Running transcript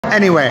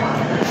Anyway,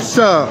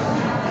 so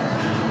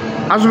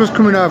as I was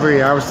coming over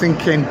here, I was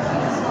thinking,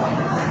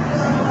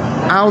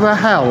 how the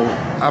hell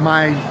am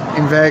I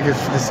in Vegas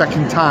for the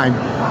second time?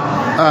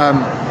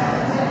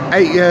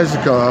 8 years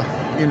ago,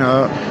 you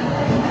know,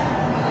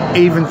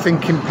 even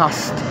thinking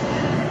past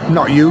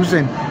not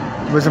using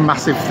was a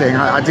massive thing.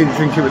 I didn't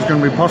think it was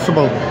going to be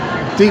possible.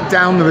 Deep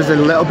down there was a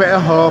little bit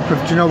of hope of,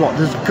 do you know what,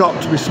 there's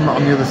got to be something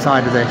on the other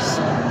side of this.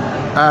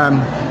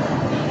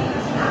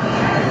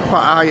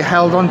 But I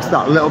held on to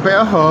that little bit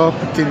of hope.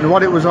 Didn't know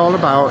what it was all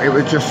about. It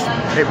was just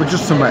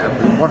something.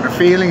 It wasn't a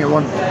feeling. It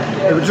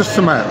was just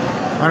something,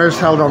 and I just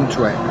held on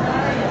to it.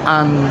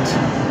 And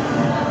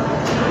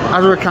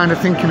as we were kind of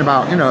thinking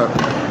about, you know,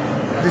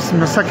 this is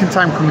my second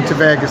time coming to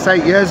Vegas.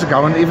 8 years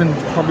ago, and even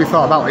probably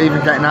thought about even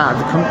getting out of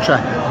the country,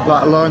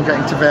 let alone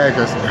getting to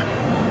Vegas.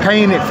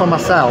 Paying it for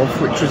myself,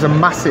 which was a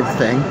massive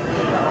thing,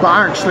 but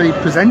actually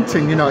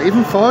presenting, you know,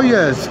 even 4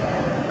 years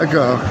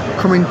ago,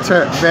 coming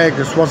to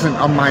Vegas wasn't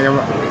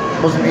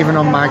even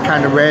on my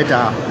kind of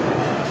radar,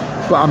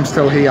 but I'm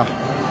still here.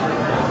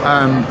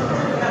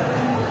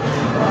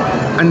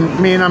 And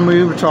me and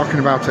Anne-Marie were talking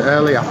about it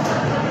earlier,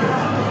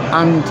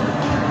 and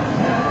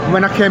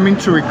when I came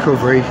into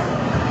recovery,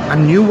 I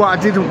knew what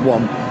I didn't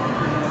want,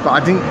 but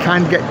I didn't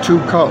kind of get too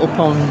caught up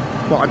on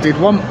what I did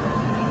want.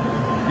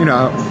 You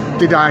know,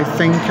 did I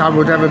think I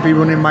would ever be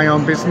running my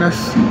own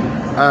business?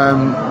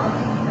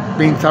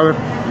 Doing therapy?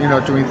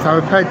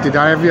 Did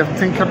I ever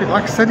think I'd be,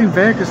 like I said, in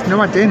Vegas? No,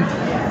 I didn't.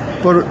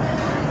 But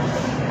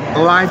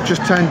life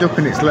just turned up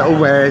in its little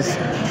ways.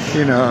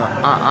 You know,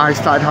 I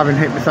started having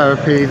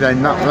hypnotherapy,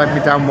 then that led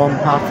me down one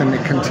path, and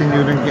it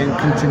continued and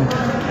continued.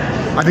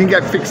 I didn't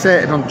get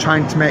fixated on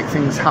trying to make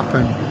things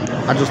happen.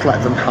 I just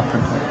let them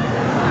happen.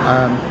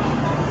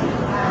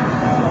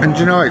 And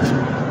you know, it's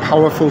a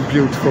powerful,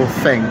 beautiful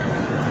thing.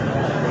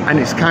 And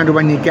it's kind of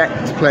when you get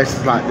to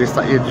places like this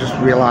that you just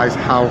realise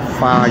how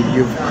far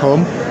you've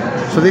come.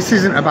 So this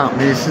isn't about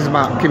me, this is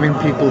about giving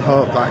people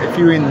hope that if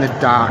you're in the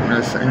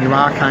darkness and you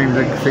are kind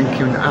of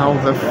thinking, how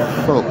the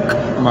fuck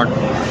am I,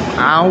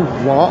 how,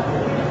 what?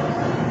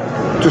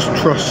 Just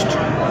trust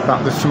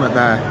that there's something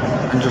there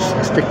and just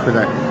stick with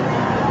it.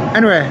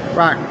 Anyway,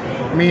 right,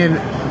 me and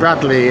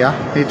Bradley here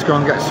need to go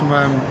and get some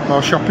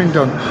more shopping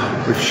done.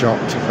 We've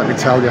shopped, let me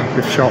tell you,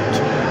 we've shopped.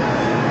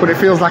 But it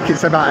feels like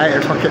it's about 8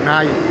 o'clock at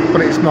night,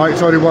 but it's not,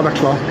 it's only 1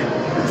 o'clock.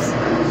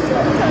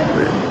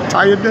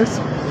 Tiredness,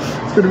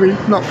 it's going to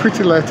be not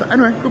pretty later.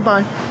 Anyway,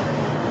 goodbye.